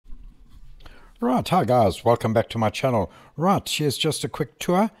Right, hi guys, welcome back to my channel. Right, here's just a quick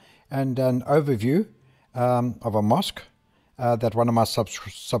tour and an overview of a mosque that one of my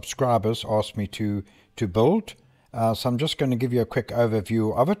subscribers asked me to build. So I'm just going to give you a quick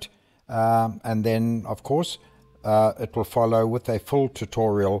overview of it, and then of course it will follow with a full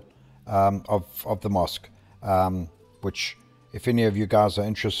tutorial of the mosque, which if any of you guys are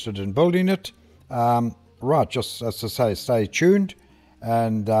interested in building it, right, just as I say, stay tuned,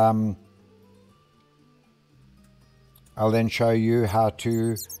 and I'll then show you how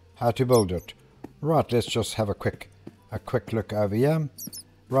to build it. Right, let's just have a quick look over here.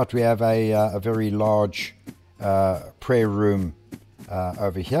 Right, we have a very large prayer room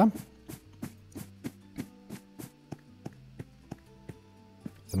over here.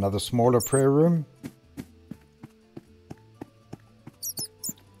 It's another smaller prayer room.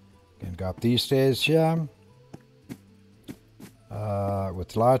 You can go up these stairs here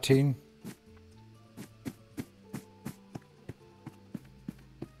with lighting.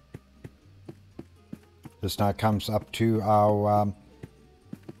 This now comes up to our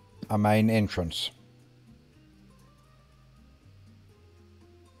main entrance.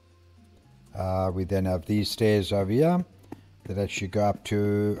 We then have these stairs over here that actually go up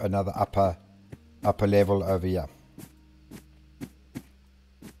to another upper level over here.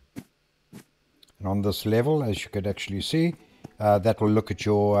 And on this level, as you could actually see, that will look at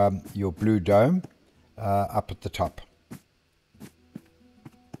your blue dome up at the top.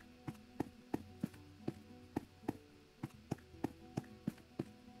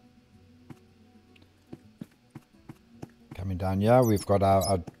 Coming down here, we've got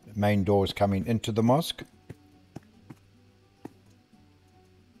our main doors coming into the mosque.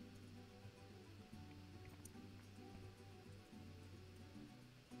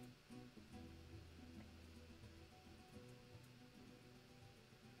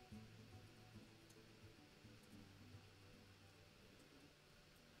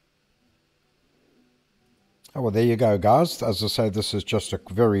 Oh, well, there you go, guys. As I say, this is just a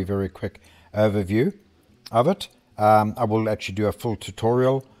very, very quick overview of it. I will actually do a full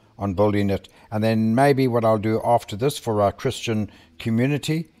tutorial on building it, and then maybe what I'll do after this for our Christian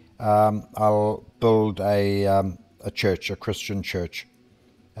community, I'll build a church, a Christian church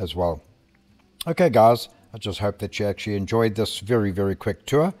as well. Okay, guys, I just hope that you actually enjoyed this very, very quick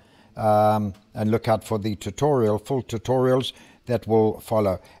tour, and look out for the full tutorials that will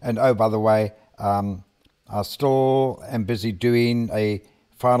follow. And oh, by the way, I still am busy doing a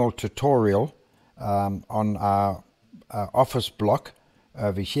final tutorial on our office block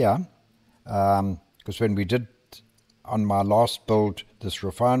over here, because when we did on my last build this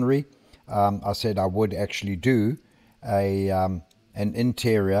refinery, I said I would actually do an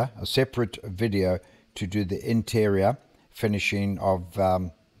interior, a separate video to do the interior finishing of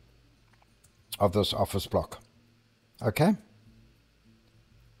this office block. Okay,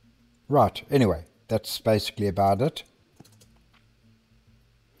 right, anyway, that's basically about it.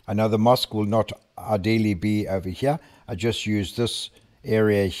 I know the mosque will not ideally be over here. I just use this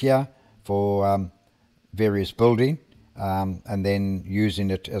area here for various building, and then using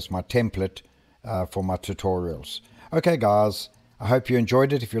it as my template for my tutorials. Okay, guys, I hope you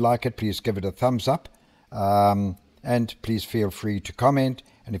enjoyed it. If you like it, please give it a thumbs up, and please feel free to comment.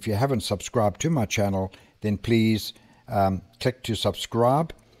 And if you haven't subscribed to my channel, then please click to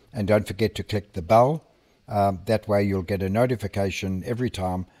subscribe, and don't forget to click the bell. That way you'll get a notification every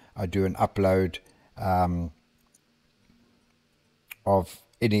time I do an upload of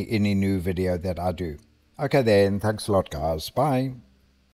any new video that I do. Okay then, thanks a lot, guys. Bye.